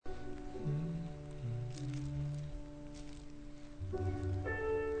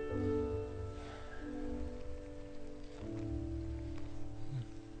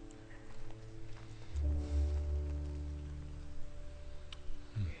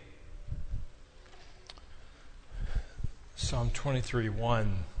Psalm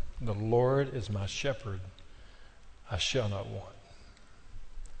 23:1, the Lord is my shepherd, I shall not want.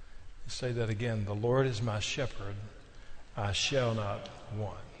 Say that again, the Lord is my shepherd, I shall not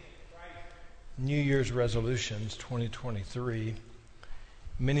want. New Year's resolutions 2023.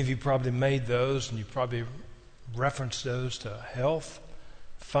 Many of you probably made those, and you probably referenced those to health,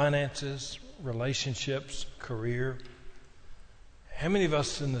 finances, relationships, career. How many of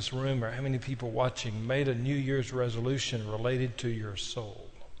us in this room, or how many people watching, made a New Year's resolution related to your soul?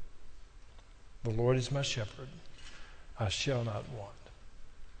 The Lord is my shepherd, I shall not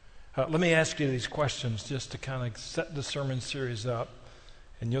want. Let me ask you these questions just to kind of set the sermon series up,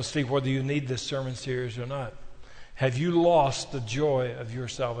 and you'll see whether you need this sermon series or not. Have you lost the joy of your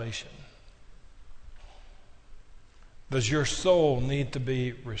salvation? Does your soul need to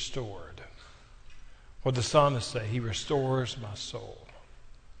be restored? What did the psalmist say? He restores my soul.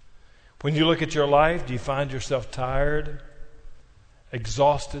 When you look at your life, do you find yourself tired,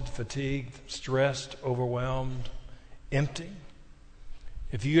 exhausted, fatigued, stressed, overwhelmed, empty?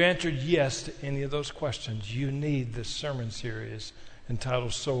 If you answered yes to any of those questions, you need this sermon series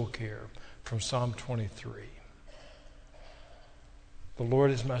entitled Soul Care from Psalm 23. The Lord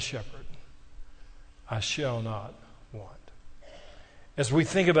is my shepherd, I shall not want. As we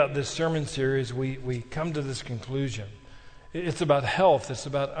think about this sermon series, we come to this conclusion. It's about health, it's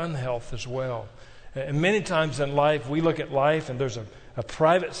about unhealth as well. And many times in life, we look at life and there's a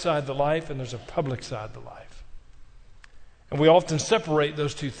private side to life and there's a public side to life. And we often separate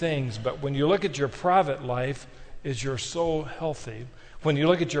those two things, but when you look at your private life, is your soul healthy? When you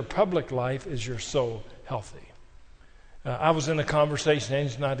look at your public life, is your soul healthy? I was in a conversation,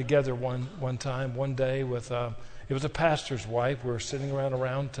 Angie and I together one day with, it was a pastor's wife. We were sitting around a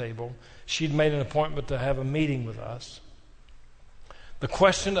round table. She'd made an appointment to have a meeting with us. The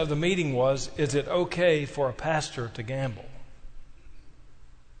question of the meeting was, is it okay for a pastor to gamble?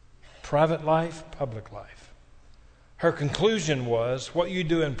 Private life, public life. Her conclusion was, what you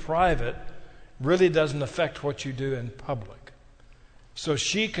do in private really doesn't affect what you do in public. So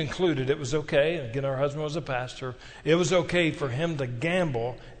she concluded it was okay, and again, her husband was a pastor, it was okay for him to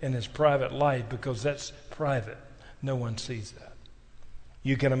gamble in his private life because that's private. No one sees that.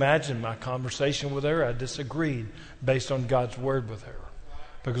 You can imagine my conversation with her, I disagreed based on God's word with her.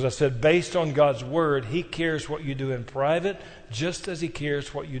 Because I said, based on God's word, He cares what you do in private just as He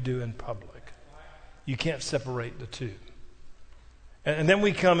cares what you do in public. You can't separate the two. And then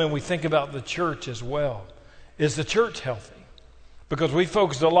we come and we think about the church as well. Is the church healthy? Because we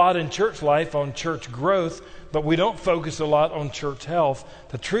focus a lot in church life on church growth, but we don't focus a lot on church health.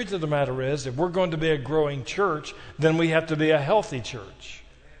 The truth of the matter is, if we're going to be a growing church, then we have to be a healthy church.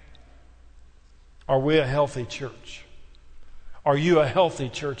 Are we a healthy church? Are you a healthy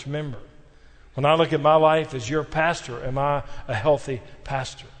church member? When I look at my life as your pastor, am I a healthy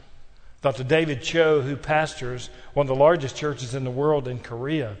pastor? Dr. David Cho, who pastors one of the largest churches in the world in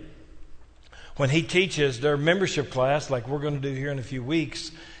Korea, when he teaches their membership class, like we're going to do here in a few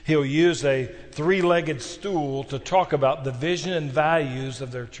weeks, he'll use a three-legged stool to talk about the vision and values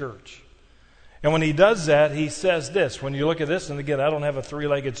of their church. And when he does that, he says this. When you look at this, and again, I don't have a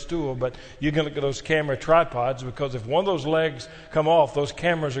three-legged stool, but you can look at those camera tripods, because if one of those legs come off, those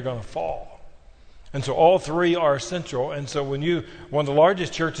cameras are going to fall. And so all three are essential. And so one of the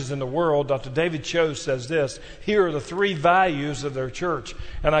largest churches in the world, Dr. David Cho says this, here are the three values of their church.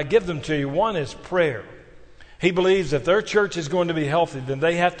 And I give them to you. One is prayer. He believes if their church is going to be healthy, then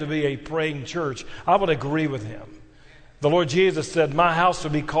they have to be a praying church. I would agree with him. The Lord Jesus said, my house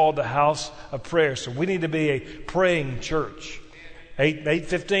will be called the house of prayer. So we need to be a praying church.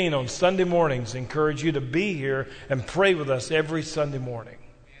 8:15 on Sunday mornings, encourage you to be here and pray with us every Sunday morning.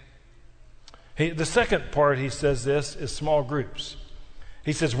 The second part, he says this, is small groups.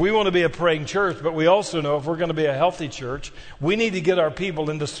 He says we want to be a praying church, but we also know if we're going to be a healthy church, we need to get our people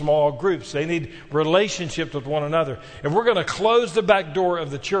into small groups. They need relationships with one another. If we're going to close the back door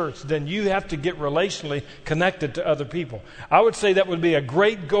of the church, then you have to get relationally connected to other people. I would say that would be a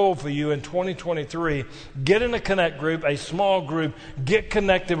great goal for you in 2023. Get in a connect group, a small group. Get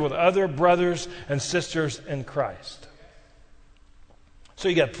connected with other brothers and sisters in Christ. So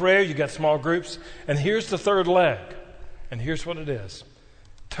you got prayer, you got small groups, and here's the third leg, and here's what it is.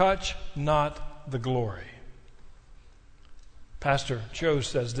 Touch not the glory. Pastor Cho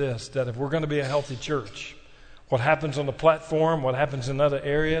says this, that if we're going to be a healthy church, What happens on the platform, what happens in other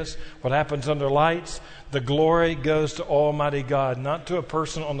areas, what happens under lights, the glory goes to Almighty God, not to a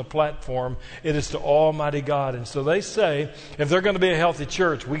person on the platform. It is to Almighty God. And so they say, if they're going to be a healthy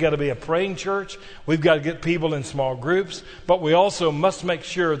church, we got to be a praying church. We've got to get people in small groups. But we also must make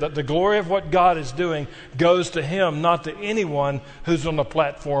sure that the glory of what God is doing goes to Him, not to anyone who's on the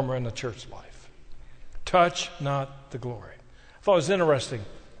platform or in the church life. Touch not the glory. I thought it was interesting.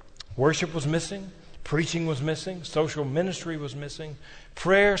 Worship was missing. Preaching was missing. Social ministry was missing.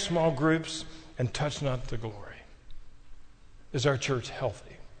 Prayer, small groups, and touch not the glory. Is our church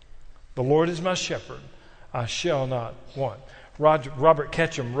healthy? The Lord is my shepherd. I shall not want. Robert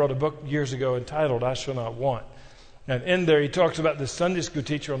Ketchum wrote a book years ago entitled, I Shall Not Want. And in there he talks about this Sunday school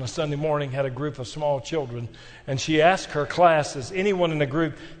teacher on a Sunday morning had a group of small children. And she asked her class, as anyone in the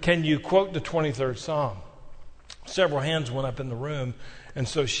group, can you quote the 23rd Psalm? Several hands went up in the room. And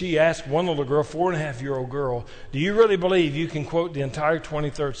so she asked one little girl, 4.5-year-old girl, do you really believe you can quote the entire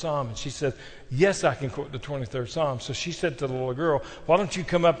 23rd Psalm? And she said, yes, I can quote the 23rd Psalm. So she said to the little girl, why don't you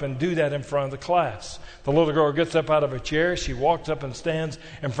come up and do that in front of the class? The little girl gets up out of her chair. She walks up and stands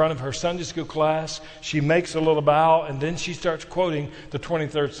in front of her Sunday school class. She makes a little bow, and then she starts quoting the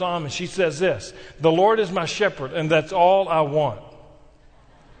 23rd Psalm. And she says this, the Lord is my shepherd, and that's all I want.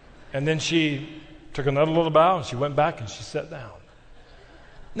 And then she took another little bow, and she went back and she sat down.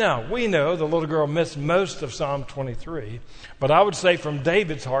 Now, we know the little girl missed most of Psalm 23, but I would say from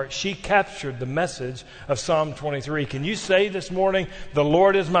David's heart, she captured the message of Psalm 23. Can you say this morning, the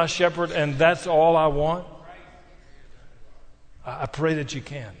Lord is my shepherd and that's all I want? I pray that you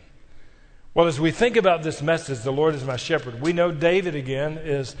can. Well, as we think about this message, the Lord is my shepherd, we know David again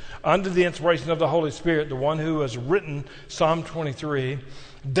is under the inspiration of the Holy Spirit, the one who has written Psalm 23.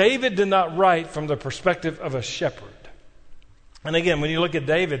 David did not write from the perspective of a shepherd. And again, when you look at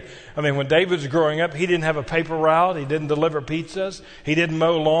David, when David was growing up, he didn't have a paper route. He didn't deliver pizzas. He didn't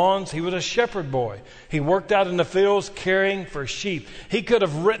mow lawns. He was a shepherd boy. He worked out in the fields caring for sheep. He could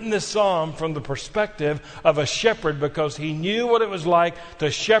have written this psalm from the perspective of a shepherd because he knew what it was like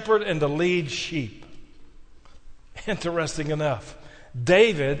to shepherd and to lead sheep. Interesting enough,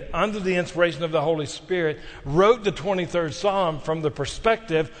 David, under the inspiration of the Holy Spirit, wrote the 23rd Psalm from the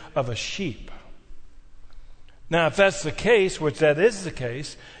perspective of a sheep. Now, if that's the case, which that is the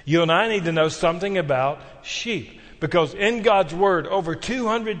case, you and I need to know something about sheep. Because in God's Word, over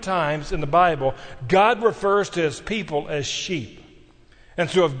 200 times in the Bible, God refers to His people as sheep. And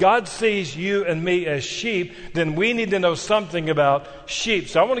so if God sees you and me as sheep, then we need to know something about sheep.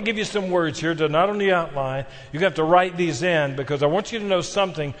 So I want to give you some words here to not only outline, you have to write these in because I want you to know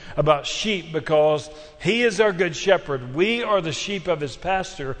something about sheep because He is our good shepherd. We are the sheep of His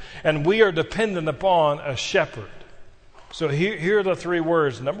pasture and we are dependent upon a shepherd. So here are the three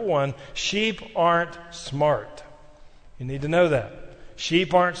words. Number one, sheep aren't smart. You need to know that.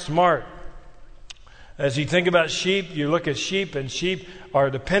 Sheep aren't smart. As you think about sheep, you look at sheep, and sheep are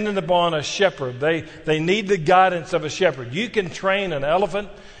dependent upon a shepherd. They need the guidance of a shepherd. You can train an elephant,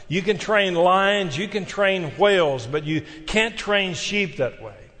 you can train lions, you can train whales, but you can't train sheep that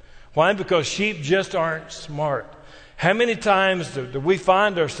way. Why? Because sheep just aren't smart. How many times do we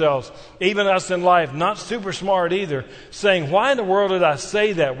find ourselves, even us in life, not super smart either, saying, why in the world did I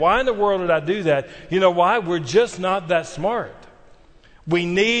say that? Why in the world did I do that? You know why? We're just not that smart. We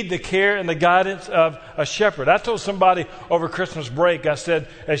need the care and the guidance of a shepherd. I told somebody over Christmas break, I said,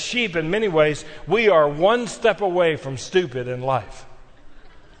 as sheep, in many ways, we are one step away from stupid in life.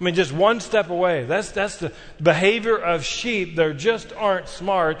 Just one step away. That's the behavior of sheep. They just aren't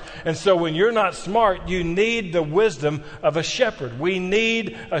smart. And so when you're not smart, you need the wisdom of a shepherd. We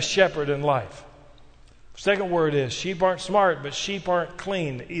need a shepherd in life. Second word is, sheep aren't smart, but sheep aren't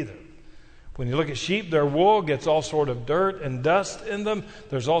clean either. When you look at sheep, their wool gets all sort of dirt and dust in them.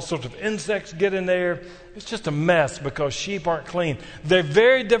 There's all sorts of insects get in there. It's just a mess because sheep aren't clean. They're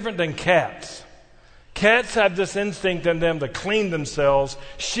very different than cats. Cats have this instinct in them to clean themselves.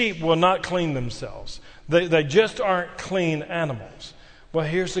 Sheep will not clean themselves. They just aren't clean animals. Well,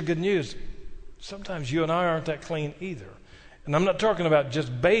 here's the good news. Sometimes you and I aren't that clean either. And I'm not talking about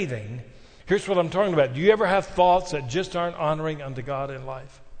just bathing. Here's what I'm talking about. Do you ever have thoughts that just aren't honoring unto God in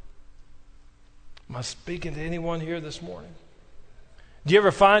life? Am I speaking to anyone here this morning? Do you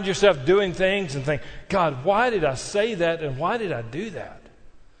ever find yourself doing things and think, God, why did I say that and why did I do that?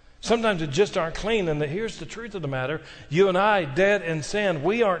 Sometimes it just aren't clean. And here's the truth of the matter. You and I, dead in sin,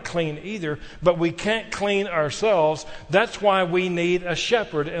 we aren't clean either, but we can't clean ourselves. That's why we need a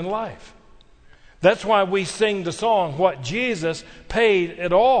shepherd in life. That's why we sing the song, What Jesus Paid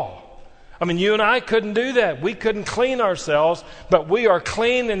It All. I mean, you and I couldn't do that. We couldn't clean ourselves, but we are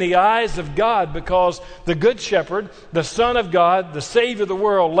clean in the eyes of God because the Good Shepherd, the Son of God, the Savior of the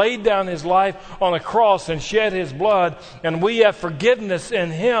world, laid down his life on a cross and shed his blood, and we have forgiveness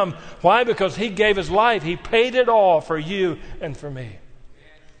in him. Why? Because he gave his life. He paid it all for you and for me.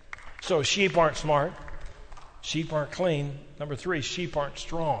 So sheep aren't smart. Sheep aren't clean. Number 3, sheep aren't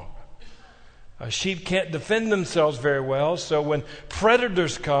strong. Sheep can't defend themselves very well, so when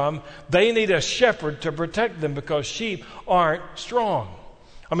predators come, they need a shepherd to protect them because sheep aren't strong.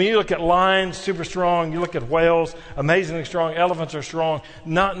 I mean, you look at lions, super strong. You look at whales, amazingly strong. Elephants are strong.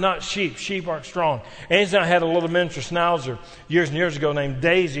 Not sheep. Sheep aren't strong. Angie and I had a little miniature schnauzer years and years ago named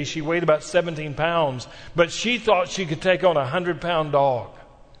Daisy. She weighed about 17 pounds, but she thought she could take on a 100-pound dog.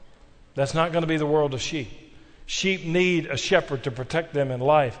 That's not going to be the world of sheep. Sheep need a shepherd to protect them in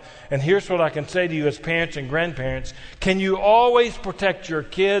life. And here's what I can say to you as parents and grandparents. Can you always protect your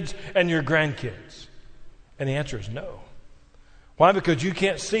kids and your grandkids? And the answer is no. Why? Because you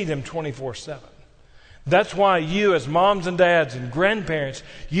can't see them 24/7. That's why you as moms and dads and grandparents,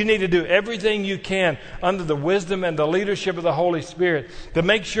 you need to do everything you can under the wisdom and the leadership of the Holy Spirit to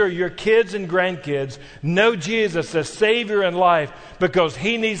make sure your kids and grandkids know Jesus as Savior in life because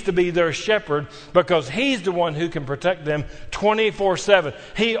he needs to be their shepherd because he's the one who can protect them 24/7.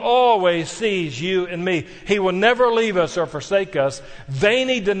 He always sees you and me. He will never leave us or forsake us. They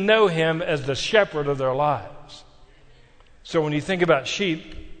need to know him as the shepherd of their lives. So when you think about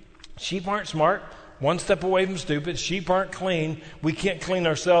sheep aren't smart. One step away from stupid. Sheep aren't clean. We can't clean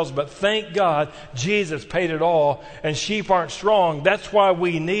ourselves, but thank God Jesus paid it all. And sheep aren't strong. That's why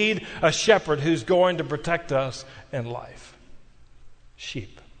we need a shepherd who's going to protect us in life.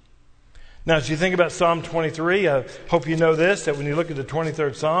 Sheep. Now, as you think about Psalm 23, I hope you know this, that when you look at the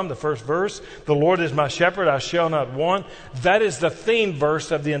 23rd Psalm, the first verse, the Lord is my shepherd, I shall not want. That is the theme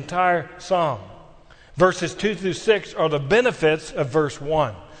verse of the entire Psalm. Verses 2 through 6 are the benefits of verse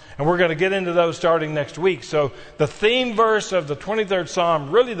 1. And we're going to get into those starting next week. So the theme verse of the 23rd Psalm,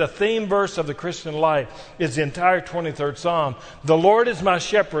 really the theme verse of the Christian life, is the entire 23rd Psalm. The Lord is my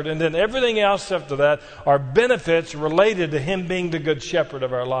shepherd, and then everything else after that are benefits related to him being the good shepherd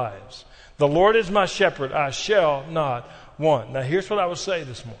of our lives. The Lord is my shepherd, I shall not want. Now here's what I would say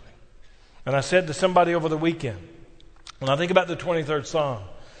this morning. And I said to somebody over the weekend, when I think about the 23rd Psalm,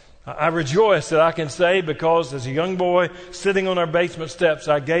 I rejoice that I can say because as a young boy sitting on our basement steps,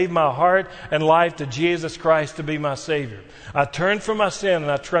 I gave my heart and life to Jesus Christ to be my Savior. I turned from my sin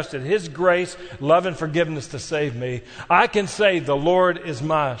and I trusted his grace, love, and forgiveness to save me. I can say the Lord is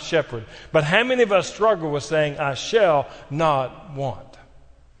my shepherd. But how many of us struggle with saying, I shall not want?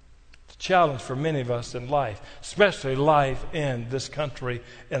 Challenge for many of us in life, especially life in this country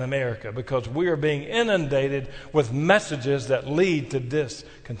in America, because we are being inundated with messages that lead to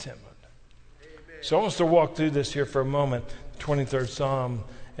discontentment. Amen. So I want us to walk through this here for a moment, 23rd Psalm,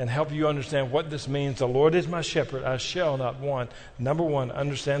 and help you understand what this means. The Lord is my shepherd, I shall not want. Number one,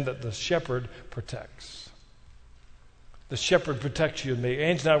 understand that the shepherd protects. The shepherd protects you and me.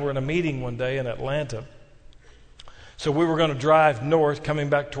 Angie and I were in a meeting one day in Atlanta. So we were going to drive north, coming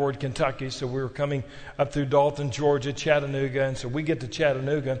back toward Kentucky. So we were coming up through Dalton, Georgia, Chattanooga. And so we get to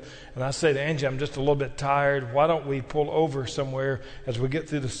Chattanooga, and I say to Angie, I'm just a little bit tired. Why don't we pull over somewhere as we get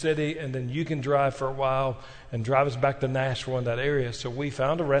through the city, and then you can drive for a while and drive us back to Nashville in that area. So we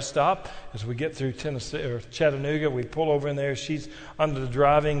found a rest stop as we get through Tennessee or Chattanooga. We pull over in there. She's under the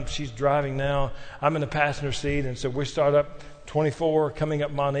driving. She's driving now. I'm in the passenger seat, and so we start up 24, coming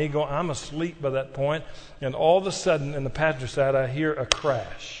up Mount Eagle. I'm asleep by that point, and all of a sudden in the passenger side I hear a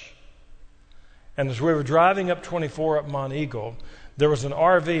crash. And as we were driving up 24 up Mount Eagle, there was an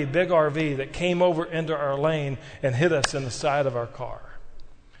RV, big RV, that came over into our lane and hit us in the side of our car.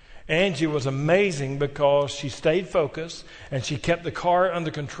 Angie was amazing because she stayed focused and she kept the car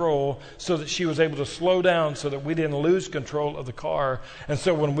under control so that she was able to slow down so that we didn't lose control of the car. And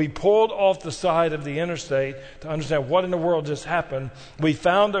so when we pulled off the side of the interstate to understand what in the world just happened, we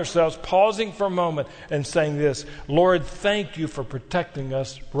found ourselves pausing for a moment and saying this, Lord, thank you for protecting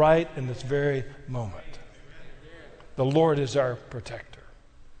us right in this very moment. The Lord is our protector.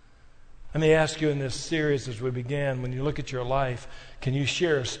 Let me ask you in this series as we began, when you look at your life, can you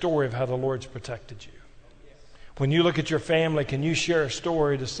share a story of how the Lord's protected you? When you look at your family, can you share a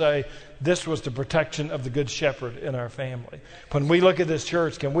story to say, this was the protection of the Good Shepherd in our family? When we look at this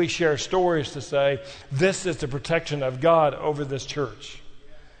church, can we share stories to say, this is the protection of God over this church?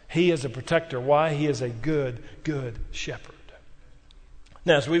 He is a protector. Why? He is a good shepherd.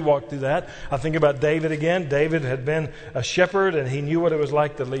 Now, as we walk through that, I think about David again. David had been a shepherd, and he knew what it was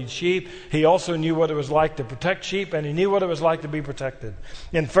like to lead sheep. He also knew what it was like to protect sheep, and he knew what it was like to be protected.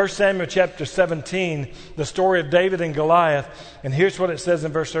 In 1 Samuel chapter 17, the story of David and Goliath, and here's what it says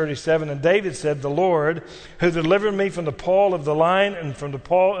in verse 37. And David said, "The Lord, who delivered me from the paw of the lion and from the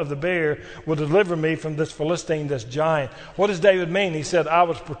paw of the bear, will deliver me from this Philistine, this giant." What does David mean? He said, "I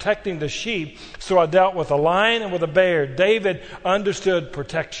was protecting the sheep, so I dealt with a lion and with a bear." David understood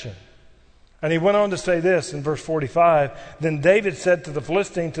protection. And he went on to say this in verse 45. Then David said to the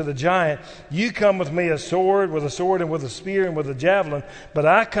Philistine, to the giant, "You come with me with a sword and with a spear and with a javelin, but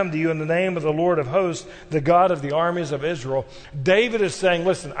I come to you in the name of the Lord of hosts, the God of the armies of Israel." David is saying,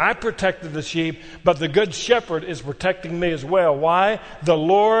 listen, I protected the sheep, but the good shepherd is protecting me as well. Why? The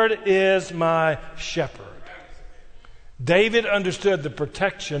Lord is my shepherd. David understood the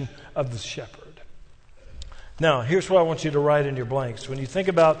protection of the shepherd. Now, here's what I want you to write in your blanks. When you think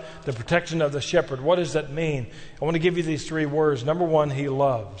about the protection of the shepherd, what does that mean? I want to give you these three words. Number one, he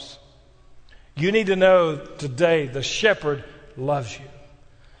loves. You need to know today the shepherd loves you.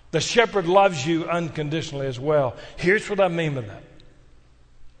 The shepherd loves you unconditionally as well. Here's what I mean by that.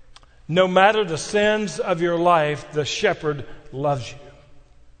 No matter the sins of your life, the shepherd loves you.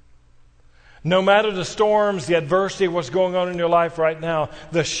 No matter the storms, the adversity, what's going on in your life right now,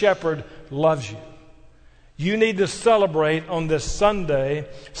 the shepherd loves you. You need to celebrate on this Sunday,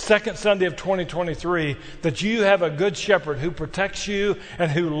 second Sunday of 2023, that you have a good shepherd who protects you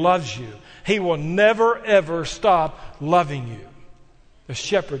and who loves you. He will never, ever stop loving you. The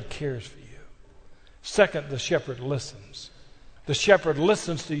shepherd cares for you. Second, the shepherd listens. The shepherd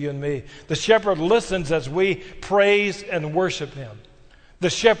listens to you and me. The shepherd listens as we praise and worship him. The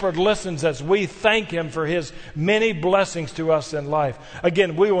shepherd listens as we thank him for his many blessings to us in life.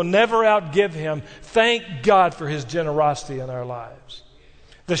 Again, we will never outgive him. Thank God for his generosity in our lives.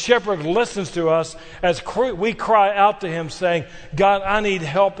 The shepherd listens to us as we cry out to him saying, "God, I need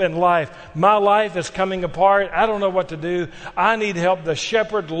help in life. My life is coming apart. I don't know what to do. I need help." The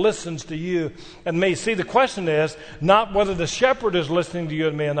shepherd listens to you and me. See, the question is not whether the shepherd is listening to you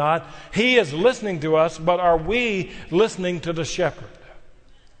and me or not. He is listening to us, but are we listening to the shepherd?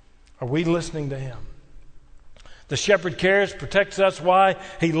 Are we listening to him? The shepherd cares, protects us. Why?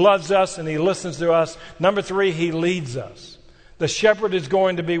 He loves us and he listens to us. Number three, he leads us. The shepherd is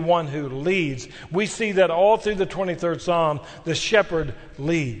going to be one who leads. We see that all through the 23rd Psalm, the shepherd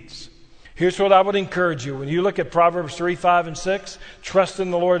leads. Here's what I would encourage you. When you look at Proverbs 3, 5, and 6, trust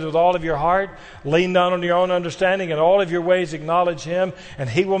in the Lord with all of your heart, lean not on your own understanding, and all of your ways acknowledge him, and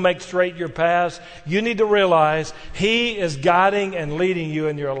he will make straight your paths. You need to realize he is guiding and leading you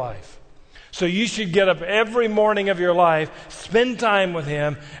in your life. So you should get up every morning of your life, spend time with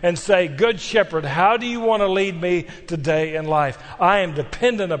him, and say, "Good shepherd, how do you want to lead me today in life? I am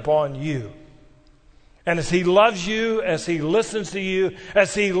dependent upon you." And as he loves you, as he listens to you,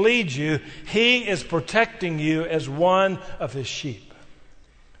 as he leads you, he is protecting you as one of his sheep.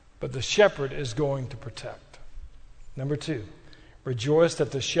 But the shepherd is going to protect. Number two, rejoice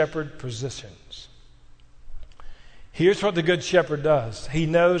that the shepherd positions. Here's what the good shepherd does. He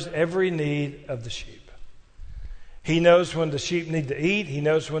knows every need of the sheep. He knows when the sheep need to eat. He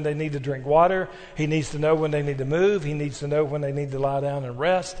knows when they need to drink water. He needs to know when they need to move. He needs to know when they need to lie down and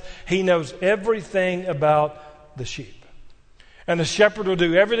rest. He knows everything about the sheep. And the shepherd will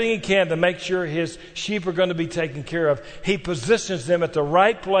do everything he can to make sure his sheep are going to be taken care of. He positions them at the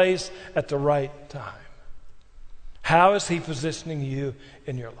right place at the right time. How is he positioning you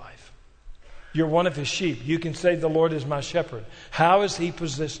in your life? You're one of his sheep. You can say, "The Lord is my shepherd." How is he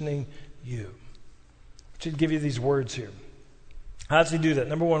positioning you? I should give you these words here. How does he do that?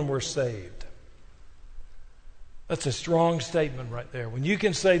 Number one, we're saved. That's a strong statement right there. When you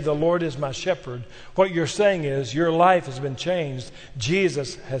can say, "The Lord is my shepherd," what you're saying is your life has been changed.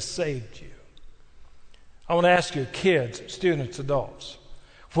 Jesus has saved you. I want to ask you, kids, students, adults,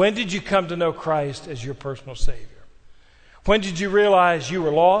 when did you come to know Christ as your personal Savior? When did you realize you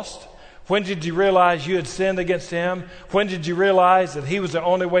were lost? When did you realize you had sinned against him? When did you realize that he was the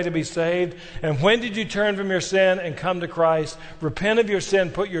only way to be saved? And when did you turn from your sin and come to Christ? Repent of your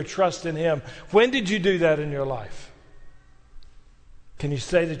sin, put your trust in him. When did you do that in your life? Can you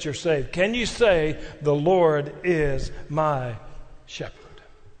say that you're saved? Can you say, "The Lord is my shepherd"?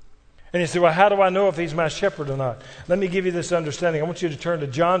 And you say, "Well, how do I know if he's my shepherd or not?" Let me give you this understanding. I want you to turn to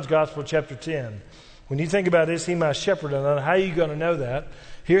John's Gospel, chapter 10. When you think about, is he my shepherd or not, how are you going to know that?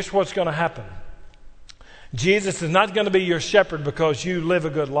 Here's what's going to happen. Jesus is not going to be your shepherd because you live a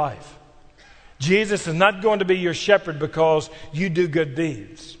good life. Jesus is not going to be your shepherd because you do good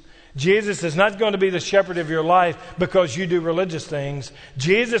deeds. Jesus is not going to be the shepherd of your life because you do religious things.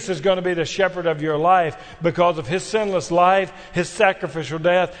 Jesus is going to be the shepherd of your life because of His sinless life, His sacrificial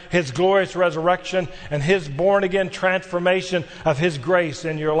death, His glorious resurrection, and His born-again transformation of His grace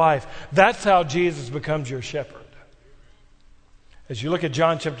in your life. That's how Jesus becomes your shepherd. As you look at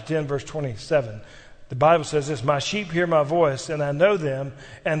John chapter 10, verse 27, the Bible says this, "My sheep hear my voice, and I know them,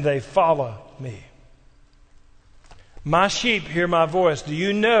 and they follow me." My sheep hear my voice. Do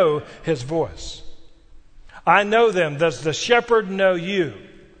you know His voice? I know them. Does the shepherd know you?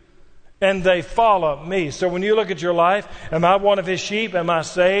 And they follow me. So when you look at your life, am I one of His sheep? Am I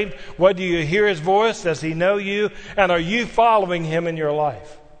saved? What, do you hear His voice? Does He know you? And are you following Him in your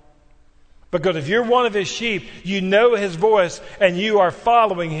life? Because if you're one of His sheep, you know His voice and you are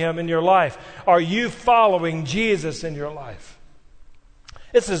following Him in your life. Are you following Jesus in your life?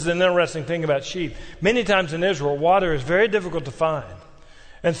 This is an interesting thing about sheep. Many times in Israel, water is very difficult to find.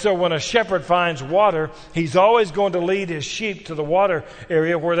 And so when a shepherd finds water, he's always going to lead his sheep to the water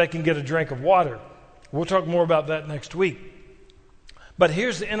area where they can get a drink of water. We'll talk more about that next week. But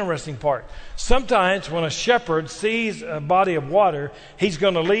here's the interesting part. Sometimes when a shepherd sees a body of water, he's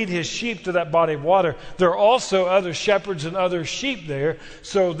going to lead his sheep to that body of water. There are also other shepherds and other sheep there.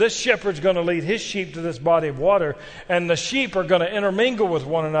 So this shepherd's going to lead his sheep to this body of water. And the sheep are going to intermingle with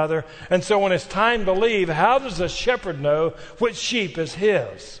one another. And so when it's time to leave, how does the shepherd know which sheep is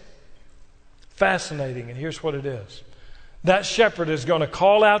his? Fascinating. And here's what it is. That shepherd is going to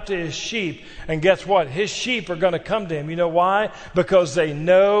call out to his sheep, and guess what? His sheep are going to come to him. You know why? Because they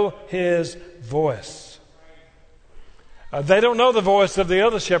know his voice. They don't know the voice of the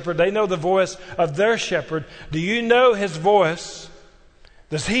other shepherd. They know the voice of their shepherd. Do you know his voice?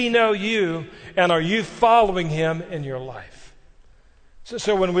 Does he know you? And are you following him in your life?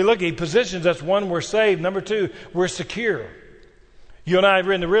 So when we look, he positions us, one, we're saved. Number two, we're secure. You and I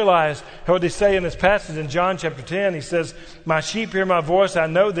really realize what they say in this passage in John chapter 10. He says, "My sheep hear my voice. I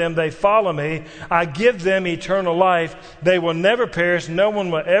know them. They follow me. I give them eternal life. They will never perish. No one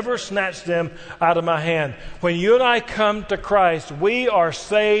will ever snatch them out of my hand." When you and I come to Christ, we are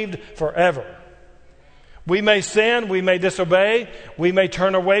saved forever. We may sin, we may disobey, we may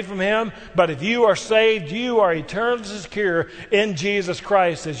turn away from Him, but if you are saved, you are eternally secure in Jesus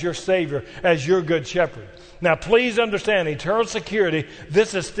Christ as your Savior, as your good shepherd. Now, please understand, eternal security,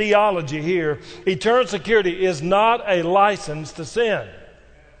 this is theology here. Eternal security is not a license to sin.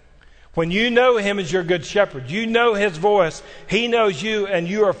 When you know Him as your good shepherd, you know His voice, He knows you, and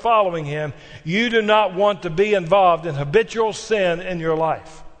you are following Him, you do not want to be involved in habitual sin in your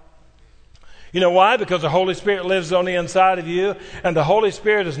life. You know why? Because the Holy Spirit lives on the inside of you, and the Holy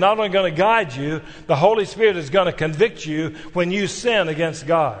Spirit is not only going to guide you, the Holy Spirit is going to convict you when you sin against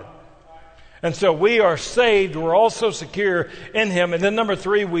God. And so we are saved. We're also secure in Him. And then number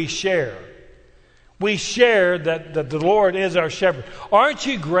three, we share. We share that the Lord is our shepherd. Aren't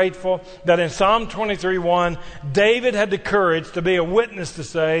you grateful that in Psalm 23:1, David had the courage to be a witness to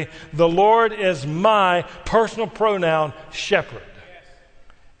say, "The Lord is my personal pronoun shepherd."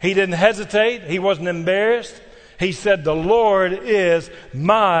 He didn't hesitate. He wasn't embarrassed. He said, "The Lord is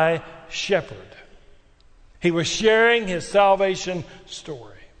my shepherd." He was sharing his salvation story.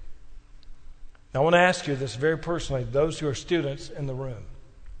 Now, I want to ask you this very personally, those who are students in the room.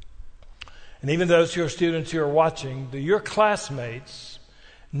 And even those who are students who are watching, do your classmates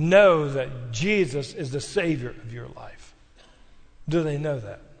know that Jesus is the Savior of your life? Do they know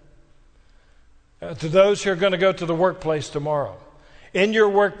that? To those who are going to go to the workplace tomorrow, in your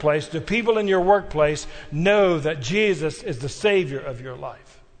workplace, do people in your workplace know that Jesus is the Savior of your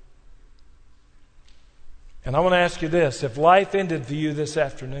life? And I want to ask you this, if life ended for you this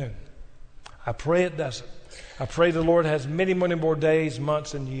afternoon, I pray it doesn't. I pray the Lord has many, many more days,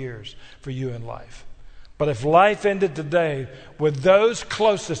 months, and years for you in life. But if life ended today, would those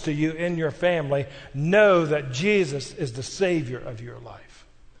closest to you in your family know that Jesus is the Savior of your life?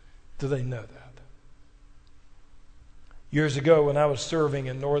 Do they know that? Years ago when I was serving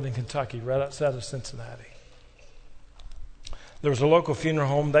in northern Kentucky, right outside of Cincinnati, there was a local funeral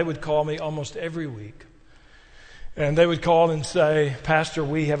home. They would call me almost every week. And they would call and say, "Pastor,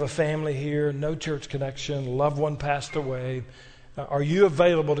 we have a family here, no church connection, loved one passed away. Are you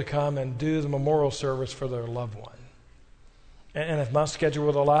available to come and do the memorial service for their loved one?" And if my schedule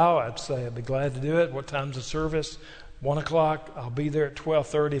would allow, I'd say I'd be glad to do it. What time's the service? 1 o'clock. I'll be there at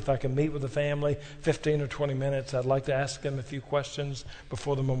 12:30. If I can meet with the family, 15 or 20 minutes, I'd like to ask them a few questions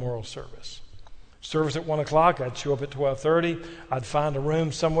before the memorial service. Service at 1 o'clock, I'd show up at 12:30. I'd find a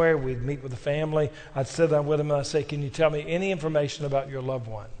room somewhere. We'd meet with the family. I'd sit down with them and I'd say, "Can you tell me any information about your loved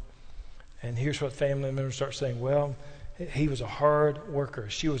one?" And here's what family members start saying. "Well, He was a hard worker.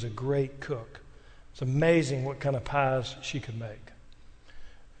 She was a great cook. It's amazing what kind of pies she could make.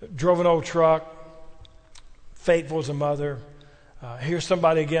 Drove an old truck, faithful as a mother. Here's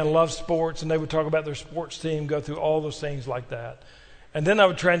somebody, again, loves sports, and they would talk about their sports team, go through all those things like that. And then I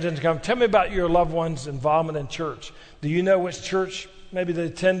would transition to come, tell me about your loved ones' involvement in church. Do you know which church maybe they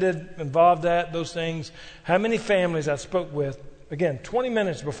attended, involved at, those things? How many families I spoke with, again, 20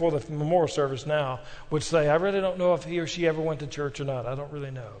 minutes before the memorial service now, would say, I really don't know if he or she ever went to church or not. I don't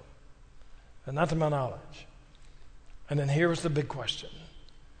really know. And not to my knowledge. And then here was the big question.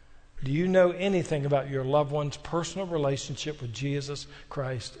 Do you know anything about your loved one's personal relationship with Jesus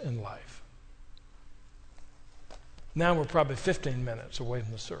Christ in life? Now we're probably 15 minutes away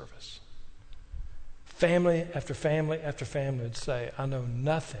from the service. Family after family after family would say, I know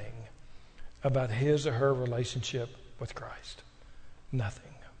nothing about his or her relationship with Christ.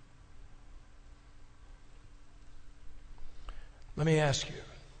 Nothing. Let me ask you,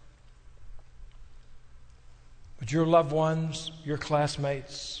 would your loved ones, your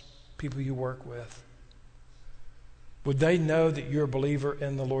classmates, people you work with, would they know that you're a believer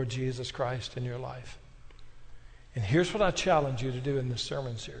in the Lord Jesus Christ in your life? And here's what I challenge you to do in this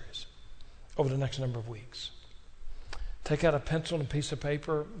sermon series over the next number of weeks. Take out a pencil and a piece of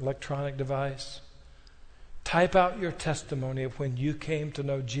paper, electronic device. Type out your testimony of when you came to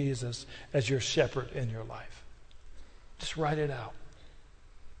know Jesus as your shepherd in your life. Just write it out.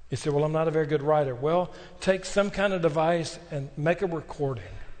 You say, well, I'm not a very good writer. Well, take some kind of device and make a recording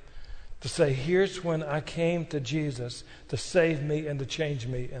to say, here's when I came to Jesus to save me and to change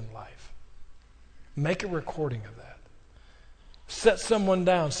me in life. Make a recording of that. Set someone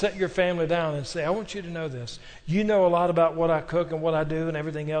down, set your family down and say, I want you to know this. You know a lot about what I cook and what I do and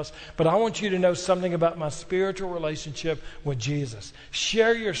everything else, but I want you to know something about my spiritual relationship with Jesus.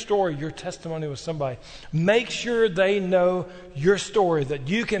 Share your story, your testimony with somebody. Make sure they know your story, that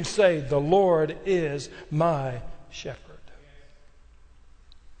you can say, the Lord is my shepherd.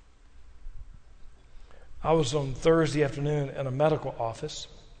 I was on Thursday afternoon in a medical office,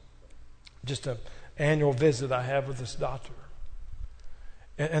 just an annual visit I have with this doctor.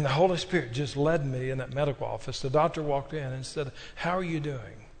 And the Holy Spirit just led me in that medical office. The doctor walked in and said, how are you doing?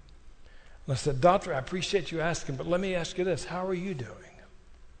 And I said, Doctor, I appreciate you asking, but let me ask you this. How are you doing?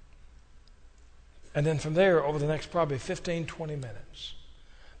 And then from there, over the next probably 15, 20 minutes,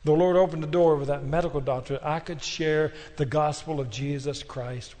 the Lord opened the door with that medical doctor. I could share the gospel of Jesus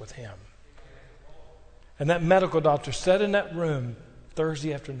Christ with him. And that medical doctor sat in that room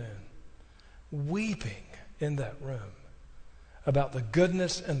Thursday afternoon, weeping in that room about the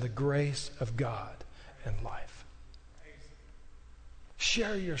goodness and the grace of God in life.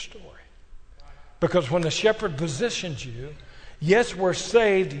 Share your story. Because when the shepherd positions you, yes, we're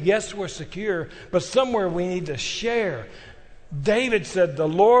saved, yes, we're secure, but somewhere we need to share. David said, the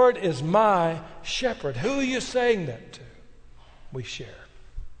Lord is my shepherd. Who are you saying that to? We share.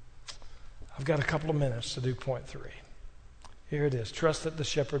 I've got a couple of minutes to do point 3. Here it is. Trust that the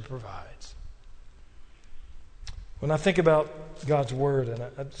shepherd provides. When I think about God's word, and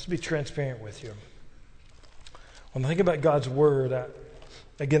I'll just be transparent with you. When I think about God's word,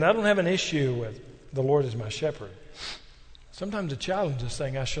 I don't have an issue with the Lord is my shepherd. Sometimes the challenge is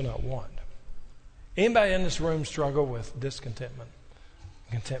saying I shall not want. Anybody in this room struggle with discontentment,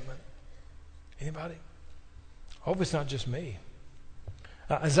 contentment? Anybody? I hope it's not just me.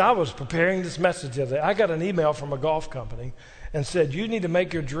 As I was preparing this message the other day, I got an email from a golf company and said, you need to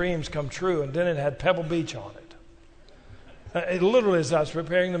make your dreams come true, and then it had Pebble Beach on it. It literally, as I was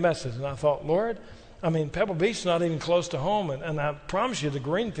preparing the message, and I thought, Lord, Pebble Beach is not even close to home, and I promise you the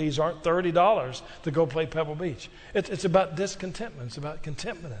green fees aren't $30 to go play Pebble Beach. It's about discontentment. It's about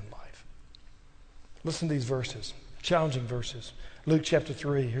contentment in life. Listen to these verses, challenging verses. Luke chapter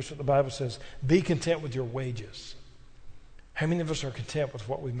 3, here's what the Bible says. Be content with your wages. How many of us are content with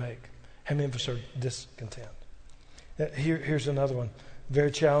what we make? How many of us are discontent? Here's another one,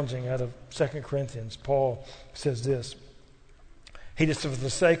 very challenging, out of 2 Corinthians. Paul says this. He just said, for the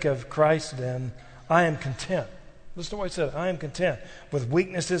sake of Christ, then, I am content. Listen to what he said. I am content with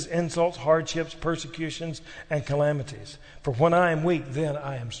weaknesses, insults, hardships, persecutions, and calamities. For when I am weak, then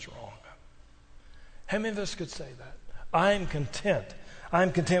I am strong. How many of us could say that? I am content. I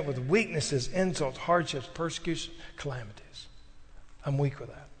am content with weaknesses, insults, hardships, persecutions, calamities. I'm weak with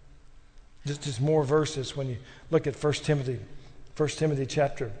that. Just more verses when you look at 1 Timothy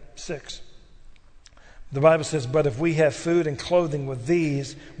chapter 6. The Bible says, but if we have food and clothing with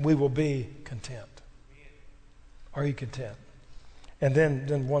these, we will be content. Are you content? And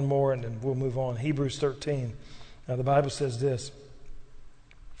then one more, and then we'll move on. Hebrews 13. Now the Bible says this.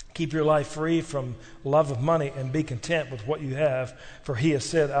 Keep your life free from love of money and be content with what you have, for he has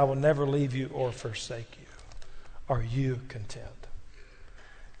said, I will never leave you or forsake you. Are you content?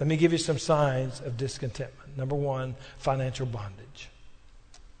 Let me give you some signs of discontentment. Number one, financial bondage.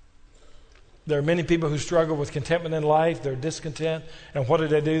 There are many people who struggle with contentment in life. They're discontent. And what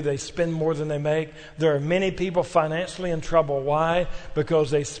do? They spend more than they make. There are many people financially in trouble. Why?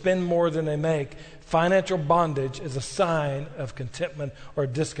 Because they spend more than they make. Financial bondage is a sign of contentment or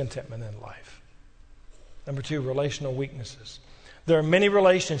discontentment in life. Number two, relational weaknesses. There are many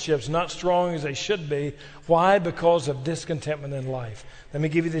relationships not strong as they should be. Why? Because of discontentment in life. Let me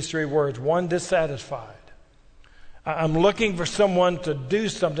give you these three words. One, dissatisfied. I'm looking for someone to do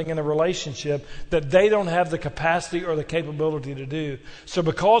something in a relationship that they don't have the capacity or the capability to do. So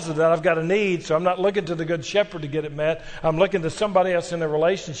because of that, I've got a need. So I'm not looking to the good shepherd to get it met. I'm looking to somebody else in the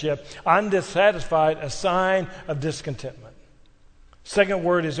relationship. I'm dissatisfied, a sign of discontentment. Second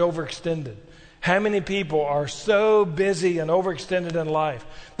word is overextended. How many people are so busy and overextended in life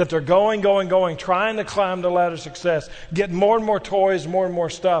that they're going, trying to climb the ladder of success, get more and more toys, more and more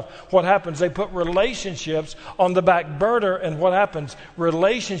stuff. What happens? They put relationships on the back burner, and what happens?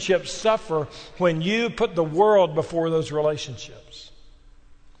 Relationships suffer when you put the world before those relationships.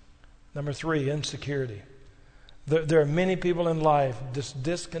 Number three, insecurity. There are many people in life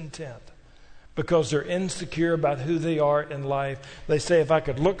discontent because they're insecure about who they are in life. They say, if I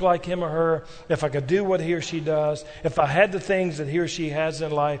could look like him or her, if I could do what he or she does, if I had the things that he or she has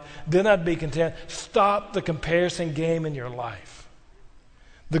in life, then I'd be content. Stop the comparison game in your life.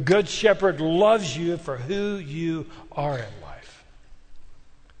 The Good Shepherd loves you for who you are in life.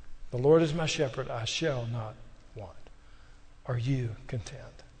 The Lord is my shepherd, I shall not want. Are you content?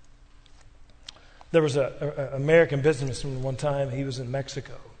 There was an American businessman one time. He was in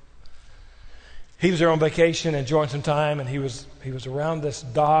Mexico. He was there on vacation, enjoying some time, and he was around this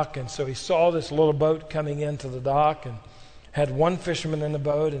dock, and so he saw this little boat coming into the dock and had one fisherman in the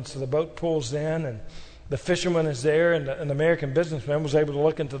boat, and so the boat pulls in, and the fisherman is there, and an American businessman was able to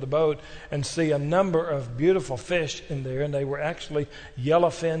look into the boat and see a number of beautiful fish in there, and they were actually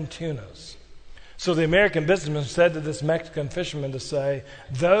yellowfin tunas. So the American businessman said to this Mexican fisherman to say,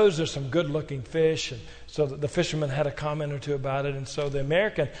 those are some good-looking fish. And so the fisherman had a comment or two about it. And so the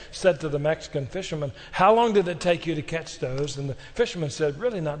American said to the Mexican fisherman, how long did it take you to catch those? And the fisherman said,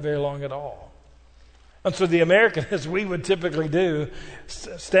 really not very long at all. And so the American, as we would typically do,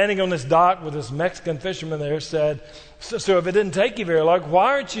 standing on this dock with this Mexican fisherman there, said, so if it didn't take you very long,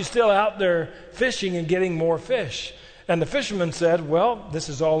 why aren't you still out there fishing and getting more fish? And the fisherman said, well, this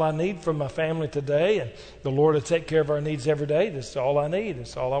is all I need from my family today, and the Lord will take care of our needs every day. This is all I need. This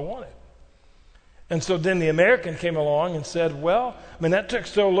is all I wanted. And so then the American came along and said, well, that took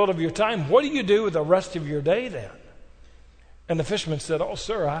so little of your time. What do you do with the rest of your day then? And the fisherman said, oh,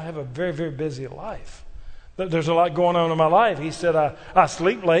 sir, I have a very, very busy life. There's a lot going on in my life. He said, I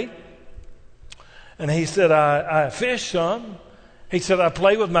sleep late. And he said, I fish some. He said, I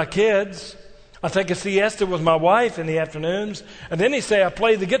play with my kids. I take a siesta with my wife in the afternoons. And then he said, I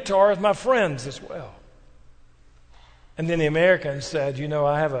play the guitar with my friends as well. And then the American said,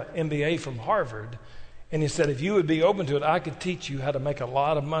 I have an MBA from Harvard. And he said, if you would be open to it, I could teach you how to make a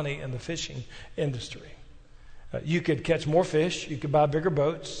lot of money in the fishing industry. You could catch more fish. You could buy bigger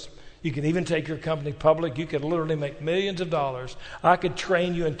boats. You could even take your company public. You could literally make millions of dollars. I could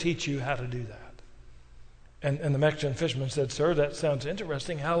train you and teach you how to do that. And the Mexican fisherman said, sir, that sounds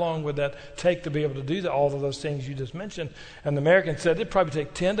interesting. How long would that take to be able to do all of those things you just mentioned? And the American said, it'd probably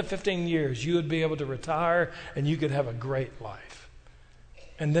take 10 to 15 years. You would be able to retire and you could have a great life.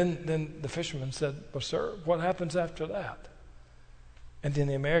 And then the fisherman said, well, sir, what happens after that? And then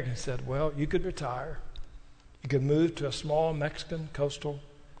the American said, well, you could retire. You could move to a small Mexican coastal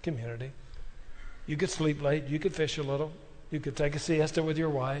community. You could sleep late. You could fish a little. You could take a siesta with your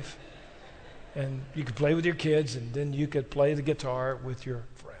wife. And you could play with your kids, and then you could play the guitar with your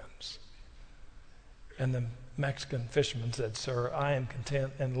friends. And the Mexican fisherman said, sir, I am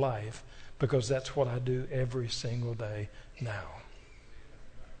content in life because that's what I do every single day now.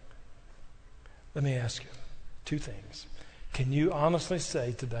 Let me ask you two things. Can you honestly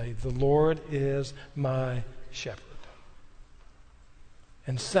say today, the Lord is my shepherd?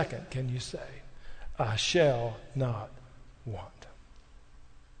 And second, can you say, I shall not want?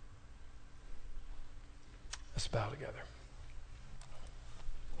 Let's bow together.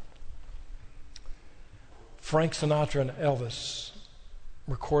 Frank Sinatra and Elvis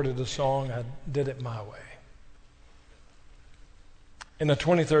recorded a song, I Did It My Way. In the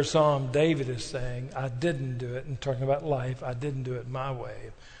 23rd Psalm, David is saying, I didn't do it, and talking about life, I didn't do it my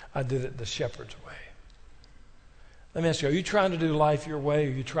way. I did it the shepherd's way. Let me ask you, are you trying to do life your way, or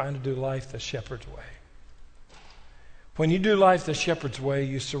are you trying to do life the shepherd's way? When you do life the shepherd's way,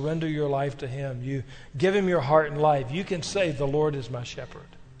 you surrender your life to him. You give him your heart and life. You can say, the Lord is my shepherd.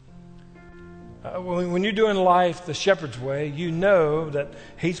 When you're doing life the shepherd's way, you know that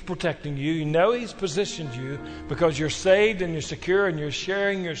he's protecting you. You know he's positioned you because you're saved and you're secure and you're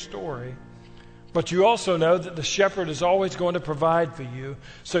sharing your story. But you also know that the shepherd is always going to provide for you.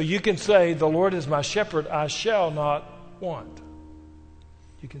 So you can say, the Lord is my shepherd, I shall not want.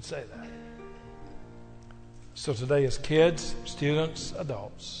 You can say that. So today, as kids, students,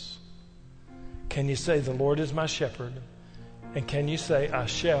 adults, can you say, the Lord is my shepherd? And can you say, I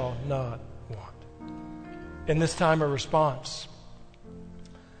shall not want? In this time of response,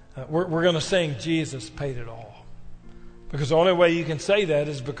 we're going to sing, Jesus paid it all. Because the only way you can say that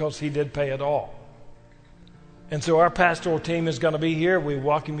is because he did pay it all. And so our pastoral team is going to be here. We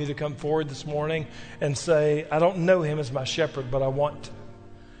welcome you to come forward this morning and say, I don't know him as my shepherd, but I want to.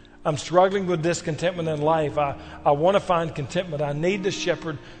 I'm struggling with discontentment in life. I want to find contentment. I need the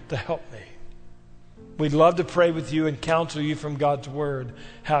shepherd to help me. We'd love to pray with you and counsel you from God's word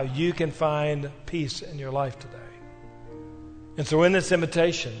how you can find peace in your life today. And so in this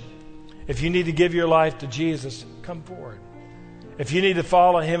invitation, if you need to give your life to Jesus, come forward. If you need to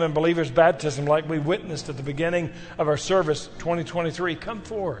follow him in believer's baptism like we witnessed at the beginning of our service 2023, come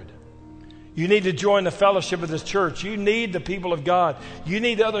forward. You need to join the fellowship of this church. You need the people of God. You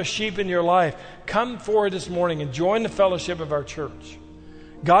need other sheep in your life. Come forward this morning and join the fellowship of our church.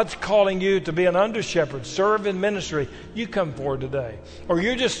 God's calling you to be an under shepherd, serve in ministry. You come forward today. Or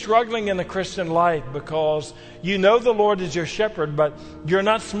you're just struggling in the Christian life because you know the Lord is your shepherd, but you're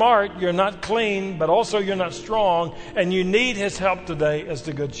not smart, you're not clean, but also you're not strong, and you need his help today as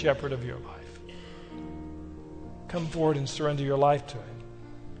the good shepherd of your life. Come forward and surrender your life to him.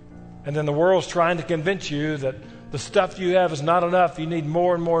 And then the world's trying to convince you that the stuff you have is not enough. You need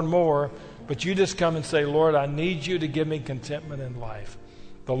more and more and more. But you just come and say, Lord, I need you to give me contentment in life.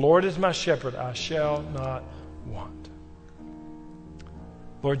 The Lord is my shepherd. I shall not want.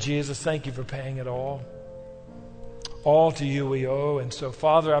 Lord Jesus, thank you for paying it all. All to you we owe. And so,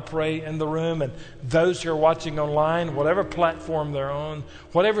 Father, I pray in the room and those who are watching online, whatever platform they're on,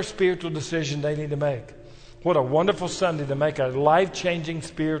 whatever spiritual decision they need to make. What a wonderful Sunday to make a life-changing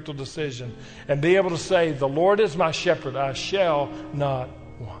spiritual decision and be able to say, the Lord is my shepherd, I shall not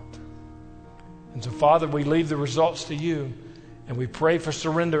want. And so, Father, we leave the results to you, and we pray for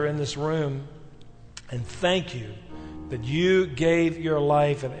surrender in this room. And thank you that you gave your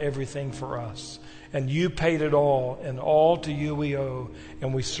life and everything for us. And you paid it all, and all to you we owe.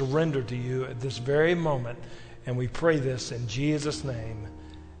 And we surrender to you at this very moment. And we pray this in Jesus' name.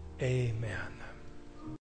 Amen.